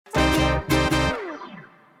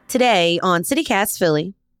Today on CityCast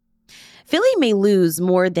Philly, Philly may lose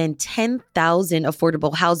more than 10,000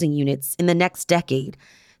 affordable housing units in the next decade.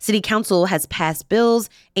 City Council has passed bills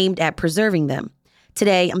aimed at preserving them.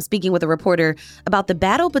 Today, I'm speaking with a reporter about the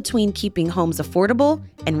battle between keeping homes affordable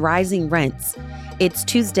and rising rents. It's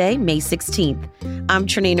Tuesday, May 16th. I'm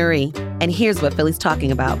Trenae Nuri, and here's what Philly's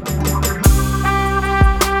talking about.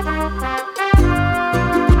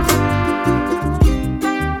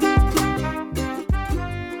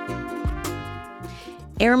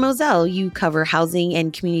 Aaron Moselle, you cover housing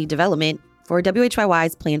and community development for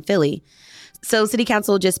WHYY's Plan Philly. So City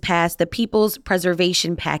Council just passed the People's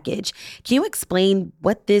Preservation Package. Can you explain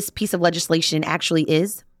what this piece of legislation actually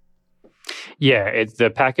is? Yeah,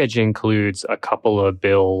 the package includes a couple of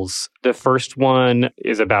bills. The first one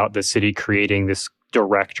is about the city creating this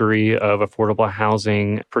directory of affordable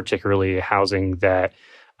housing, particularly housing that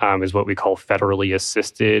is what we call federally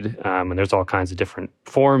assisted. And there's all kinds of different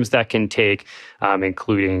forms that can take,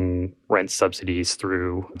 including rent subsidies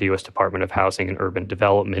through the U.S. Department of Housing and Urban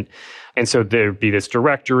Development. And so there'd be this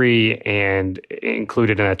directory, and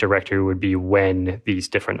included in that directory would be when these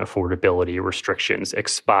different affordability restrictions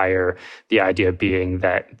expire. The idea being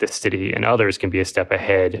that the city and others can be a step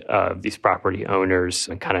ahead of these property owners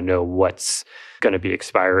and kind of know what's going to be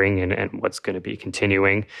expiring and what's going to be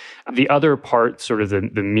continuing. The other part, sort of the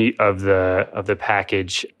meat of the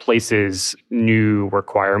package, places new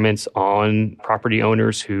requirements on property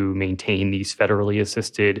owners who maintain these federally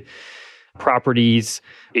assisted properties.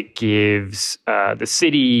 It gives the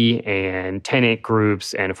city and tenant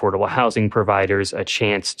groups and affordable housing providers a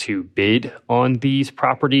chance to bid on these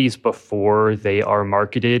properties before they are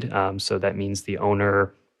marketed. So that means the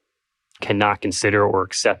owner cannot consider or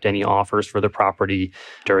accept any offers for the property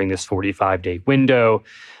during this 45-day window.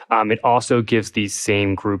 It also gives these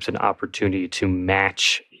same groups an opportunity to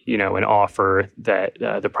match, an offer that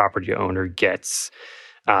the property owner gets.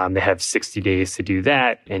 They have 60 days to do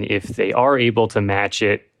that. And if they are able to match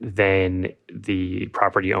it, then the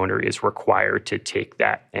property owner is required to take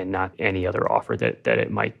that and not any other offer that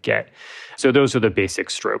it might get. So those are the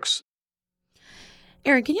basic strokes.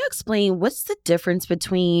 Aaron, can you explain what's the difference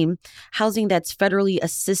between housing that's federally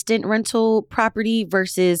assisted rental property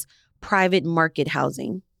versus private market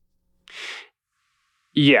housing?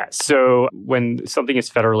 Yeah. So when something is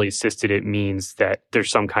federally assisted, it means that there's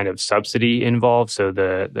some kind of subsidy involved. So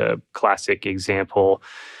the classic example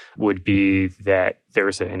would be that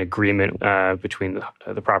there's an agreement between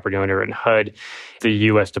the property owner and HUD, the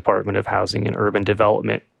U.S. Department of Housing and Urban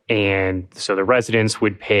Development. And so the residents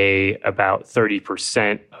would pay about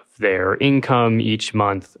 30% of their income each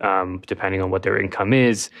month, depending on what their income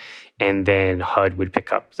is. And then HUD would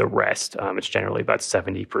pick up the rest. It's generally about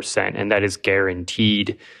 70%. And that is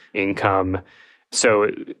guaranteed income. So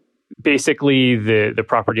basically, the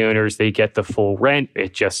property owners, they get the full rent.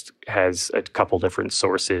 It just has a couple different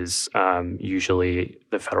sources, usually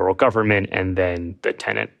the federal government and then the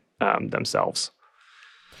tenant themselves.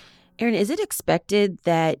 Aaron, is it expected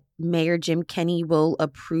that Mayor Jim Kenney will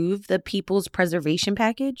approve the People's Preservation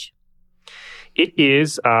Package? It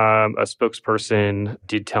is. A spokesperson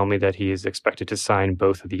did tell me that he is expected to sign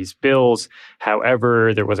both of these bills.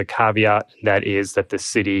 However, there was a caveat, that is that the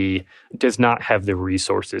city does not have the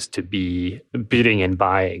resources to be bidding and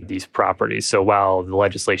buying these properties. So while the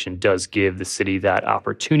legislation does give the city that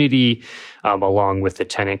opportunity, along with the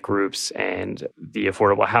tenant groups and the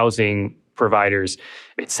affordable housing providers,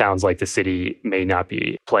 it sounds like the city may not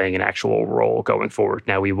be playing an actual role going forward.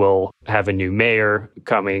 Now, we will have a new mayor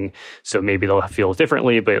coming, so maybe they'll feel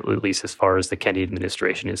differently, but at least as far as the Kenney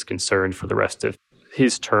administration is concerned, for the rest of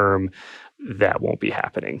his term, that won't be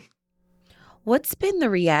happening. What's been the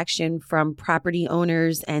reaction from property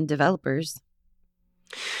owners and developers?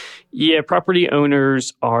 Yeah, property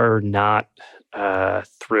owners are not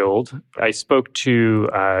thrilled. I spoke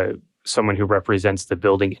to someone who represents the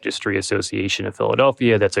Building Industry Association of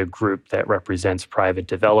Philadelphia. That's a group that represents private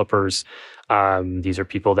developers. These are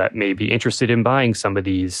people that may be interested in buying some of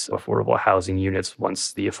these affordable housing units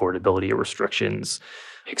once the affordability restrictions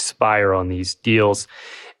expire on these deals.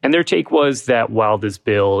 And their take was that while this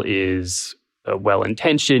bill is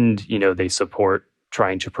well-intentioned, they support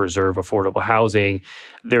trying to preserve affordable housing,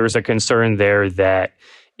 there's a concern there that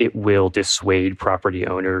it will dissuade property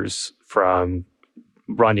owners from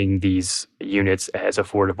running these units as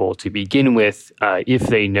affordable to begin with, if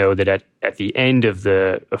they know that at the end of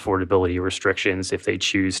the affordability restrictions, if they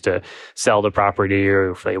choose to sell the property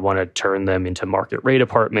or if they want to turn them into market rate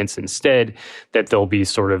apartments instead, that there'll be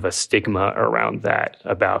sort of a stigma around that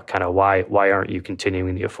about kind of why aren't you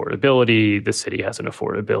continuing the affordability? The city has an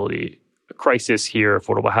affordability crisis here,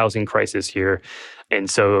 affordable housing crisis here. And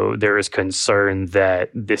so there is concern that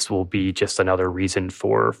this will be just another reason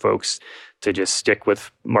for folks to just stick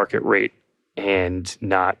with market rate and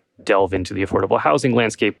not delve into the affordable housing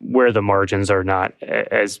landscape where the margins are not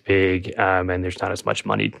as big and there's not as much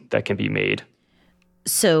money that can be made.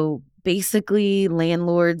 So basically,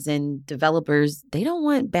 landlords and developers, they don't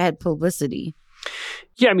want bad publicity.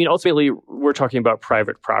 Yeah, I mean, ultimately, we're talking about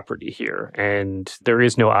private property here, and there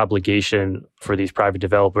is no obligation for these private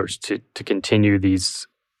developers to continue these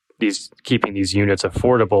keeping these units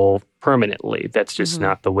affordable permanently. That's just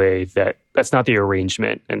not the way that's not the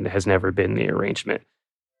arrangement, and has never been the arrangement.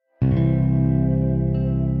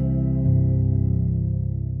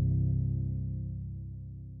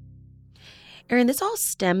 Aaron, this all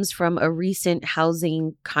stems from a recent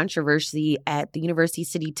housing controversy at the University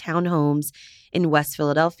City Townhomes in West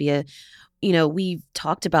Philadelphia. You know, we've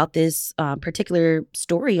talked about this particular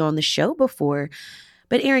story on the show before.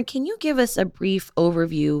 But Aaron, can you give us a brief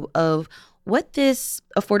overview of what this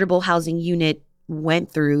affordable housing unit went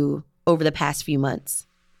through over the past few months?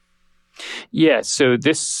 Yeah, so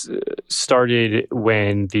this started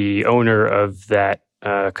when the owner of that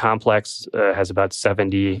complex has about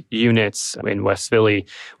 70 units in West Philly.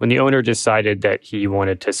 When the owner decided that he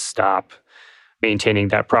wanted to stop maintaining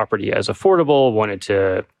that property as affordable, wanted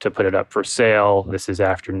to put it up for sale. This is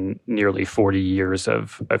after nearly 40 years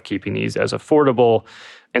of keeping these as affordable.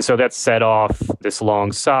 And so that set off this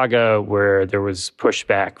long saga where there was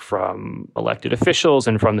pushback from elected officials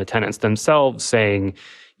and from the tenants themselves saying,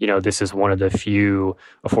 you know, this is one of the few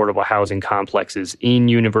affordable housing complexes in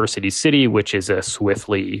University City, which is a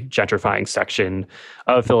swiftly gentrifying section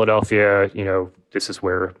of Philadelphia. You know, this is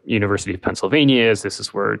where University of Pennsylvania is. This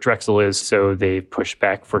is where Drexel is. So they pushed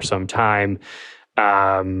back for some time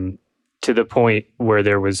to the point where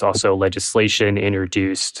there was also legislation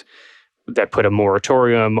introduced that put a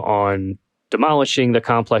moratorium on demolishing the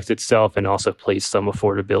complex itself and also placed some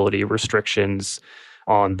affordability restrictions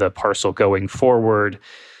on the parcel going forward.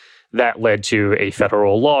 That led to a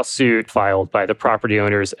federal lawsuit filed by the property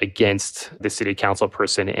owners against the city council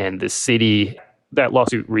person and the city. That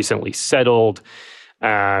lawsuit recently settled,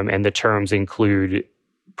 and the terms include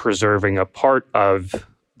preserving a part of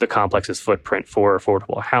the complex's footprint for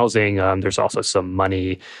affordable housing. There's also some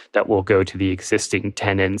money that will go to the existing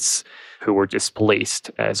tenants who were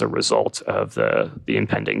displaced as a result of the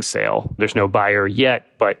impending sale. There's no buyer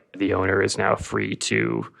yet, but the owner is now free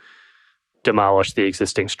to demolish the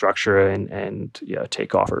existing structure and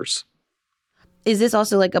take offers. Is this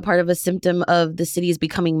also like a part of a symptom of the city is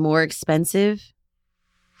becoming more expensive?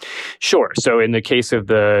 Sure. So in the case of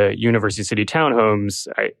the University City Townhomes,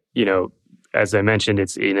 as I mentioned,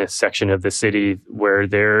 it's in a section of the city where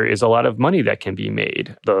there is a lot of money that can be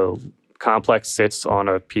made. The complex sits on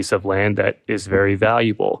a piece of land that is very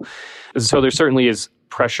valuable. So there certainly is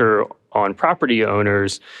pressure on property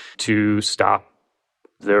owners to stop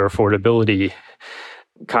their affordability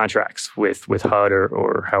contracts with HUD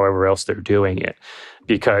or however else they're doing it.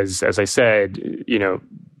 Because, as I said,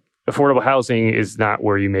 affordable housing is not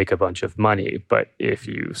where you make a bunch of money. But if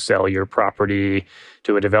you sell your property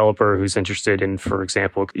to a developer who's interested in, for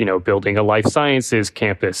example, building a life sciences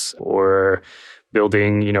campus or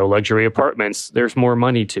building, luxury apartments, there's more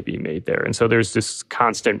money to be made there. And so there's this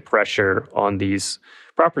constant pressure on these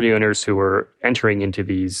property owners who are entering into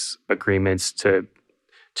these agreements to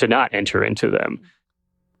not enter into them.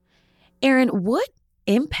 Aaron, what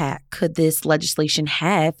impact could this legislation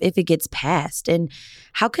have if it gets passed? And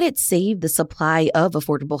how could it save the supply of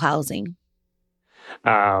affordable housing?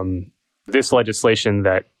 This legislation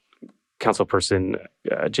that Councilperson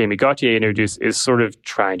Jamie Gauthier introduced is sort of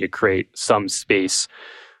trying to create some space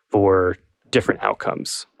for different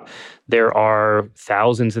outcomes. There are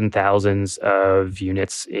thousands and thousands of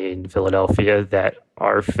units in Philadelphia that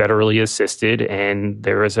are federally assisted, and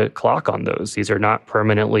there is a clock on those. These are not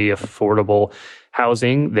permanently affordable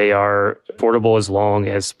housing. They are affordable as long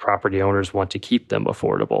as property owners want to keep them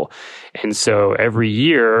affordable. And so every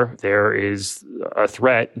year there is a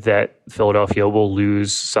threat that Philadelphia will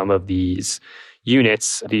lose some of these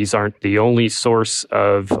units. These aren't the only source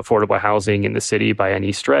of affordable housing in the city by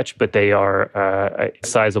any stretch, but they are a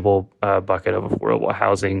sizable bucket of affordable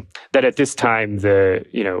housing that at this time the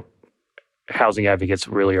housing advocates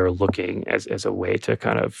really are looking as a way to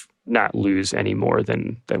kind of not lose any more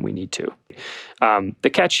than we need to. The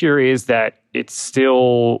catch here is that it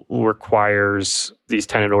still requires these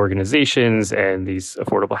tenant organizations and these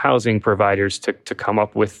affordable housing providers to come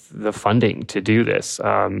up with the funding to do this.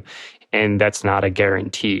 And that's not a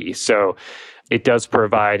guarantee. So, It does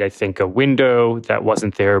provide, I think, a window that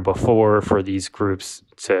wasn't there before for these groups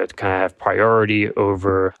to kind of have priority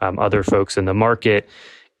over other folks in the market.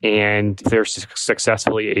 And if they're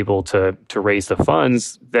successfully able to raise the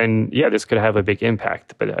funds, then yeah, this could have a big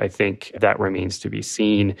impact. But I think that remains to be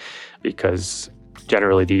seen, because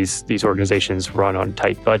generally these organizations run on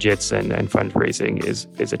tight budgets, and fundraising is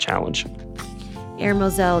a challenge. Aaron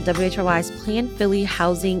Moselle, WHRY's Plan Philly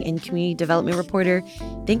Housing and Community Development Reporter.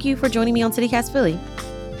 Thank you for joining me on CityCast Philly.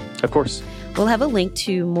 Of course. We'll have a link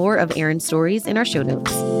to more of Aaron's stories in our show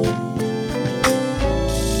notes.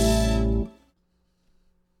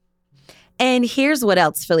 And here's what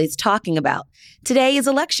else Philly's talking about. Today is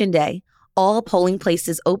Election Day. All polling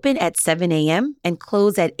places open at 7 a.m. and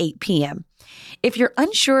close at 8 p.m. If you're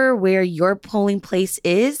unsure where your polling place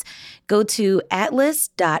is, go to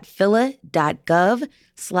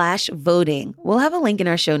atlas.phila.gov/voting. We'll have a link in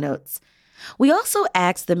our show notes. We also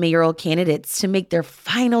asked the mayoral candidates to make their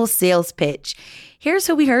final sales pitch. Here's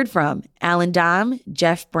who we heard from: Alan Dom,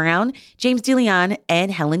 Jeff Brown, James DeLeon,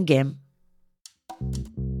 and Helen Gim.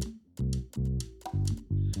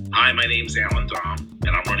 Hi, my name's Alan Dom,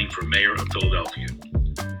 and I'm running for mayor of Philadelphia.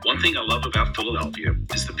 One thing I love about Philadelphia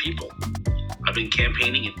is the people. I've been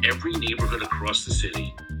campaigning in every neighborhood across the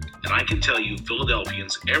city, and I can tell you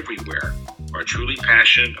Philadelphians everywhere are truly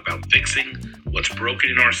passionate about fixing what's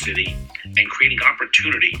broken in our city and creating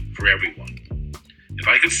opportunity for everyone. If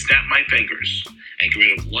I could snap my fingers and get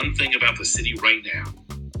rid of one thing about the city right now,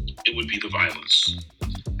 it would be the violence.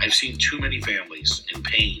 I've seen too many families in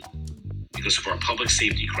pain because of our public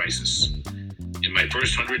safety crisis. In my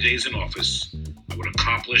first 100 days in office, I would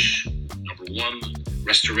accomplish, number one,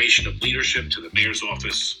 restoration of leadership to the mayor's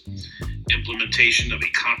office, implementation of a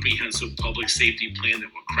comprehensive public safety plan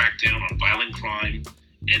that will crack down on violent crime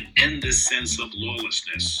and end this sense of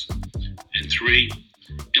lawlessness. And three,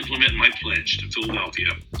 implement my pledge to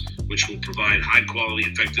Philadelphia, which will provide high-quality,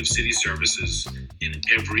 effective city services in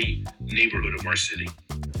every neighborhood of our city.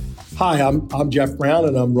 Hi, I'm Jeff Brown,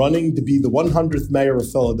 and I'm running to be the 100th mayor of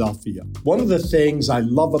Philadelphia. One of the things I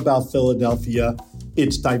love about Philadelphia,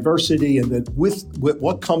 it's diversity, and that with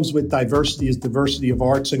what comes with diversity is diversity of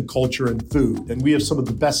arts and culture and food. And we have some of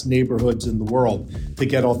the best neighborhoods in the world to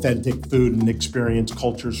get authentic food and experience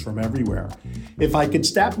cultures from everywhere. If I could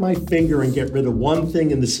snap my finger and get rid of one thing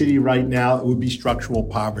in the city right now, it would be structural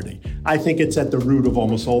poverty. I think it's at the root of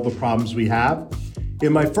almost all the problems we have.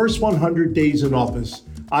 In my first 100 days in office,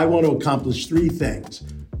 I want to accomplish three things: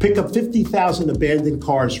 pick up 50,000 abandoned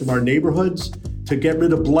cars from our neighborhoods, to get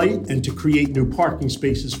rid of blight and to create new parking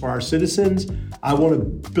spaces for our citizens. I want to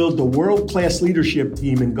build a world-class leadership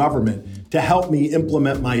team in government to help me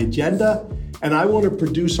implement my agenda. And I want to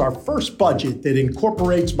produce our first budget that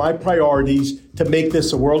incorporates my priorities to make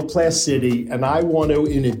this a world-class city. And I want to,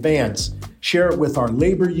 in advance, share it with our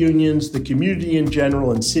labor unions, the community in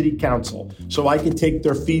general, and city council, so I can take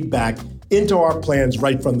their feedback into our plans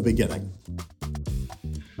right from the beginning.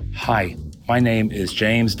 Hi, my name is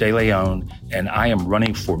James DeLeon, and I am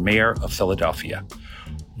running for mayor of Philadelphia.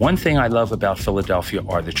 One thing I love about Philadelphia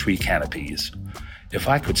are the tree canopies. If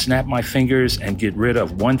I could snap my fingers and get rid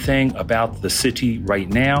of one thing about the city right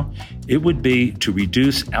now, it would be to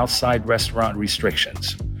reduce outside restaurant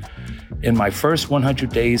restrictions. In my first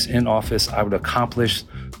 100 days in office, I would accomplish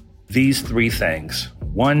these three things.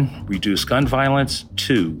 1, reduce gun violence.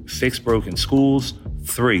 2, fix broken schools.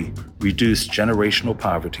 3, reduce generational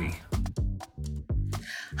poverty.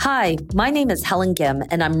 Hi, my name is Helen Gim,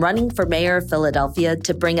 and I'm running for mayor of Philadelphia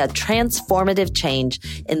to bring a transformative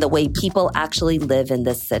change in the way people actually live in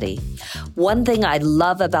this city. One thing I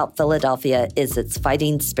love about Philadelphia is its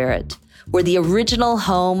fighting spirit. We're the original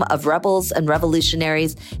home of rebels and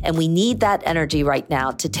revolutionaries, and we need that energy right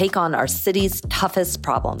now to take on our city's toughest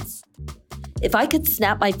problems. If I could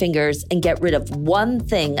snap my fingers and get rid of one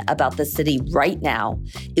thing about the city right now,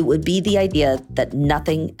 it would be the idea that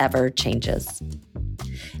nothing ever changes.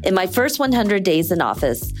 In my first 100 days in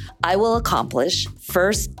office, I will accomplish,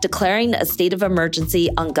 first, declaring a state of emergency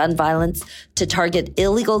on gun violence to target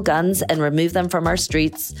illegal guns and remove them from our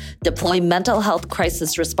streets, deploy mental health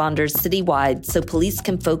crisis responders citywide so police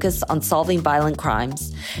can focus on solving violent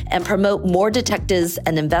crimes, and promote more detectives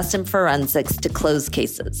and invest in forensics to close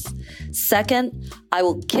cases. Second, I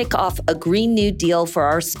will kick off a Green New Deal for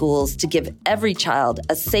our schools to give every child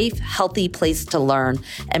a safe, healthy place to learn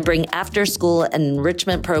and bring after-school and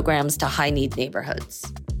enrichment programs to high-need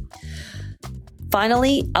neighborhoods.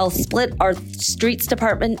 Finally, I'll split our streets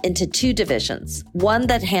department into 2 divisions. One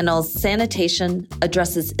that handles sanitation,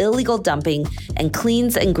 addresses illegal dumping, and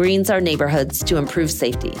cleans and greens our neighborhoods to improve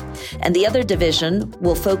safety. And the other division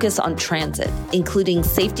will focus on transit, including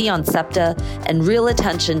safety on SEPTA and real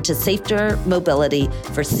attention to safer mobility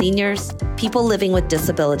for seniors, people living with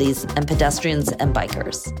disabilities, and pedestrians and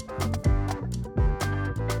bikers.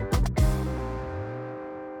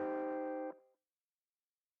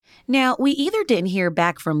 Now, we either didn't hear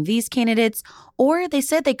back from these candidates or they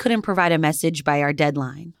said they couldn't provide a message by our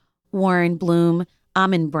deadline. Warren Bloom,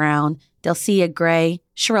 Amin Brown, Delcia Gray,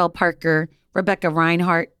 Sherelle Parker, Rebecca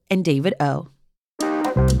Reinhart, and David O.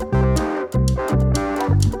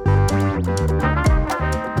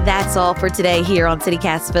 That's all for today here on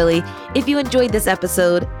CityCast Philly. If you enjoyed this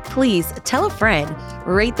episode, please tell a friend,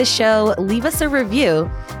 rate the show, leave us a review,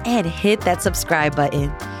 and hit that subscribe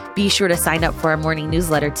button. Be sure to sign up for our morning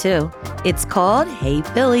newsletter too. It's called Hey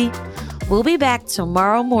Philly. We'll be back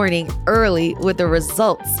tomorrow morning early with the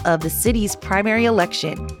results of the city's primary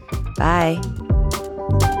election. Bye.